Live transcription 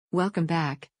Welcome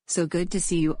back, so good to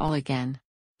see you all again.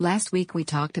 Last week we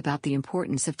talked about the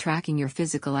importance of tracking your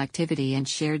physical activity and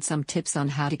shared some tips on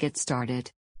how to get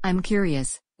started. I'm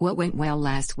curious, what went well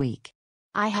last week?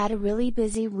 I had a really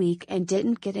busy week and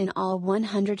didn't get in all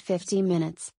 150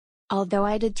 minutes. Although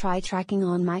I did try tracking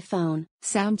on my phone.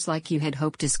 Sounds like you had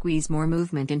hoped to squeeze more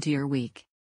movement into your week.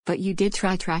 But you did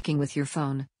try tracking with your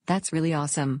phone. That's really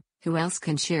awesome. Who else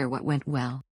can share what went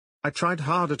well? I tried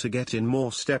harder to get in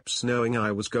more steps knowing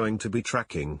I was going to be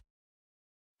tracking.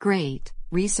 Great.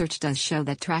 Research does show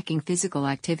that tracking physical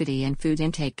activity and food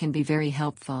intake can be very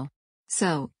helpful.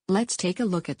 So, let's take a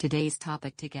look at today's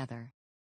topic together.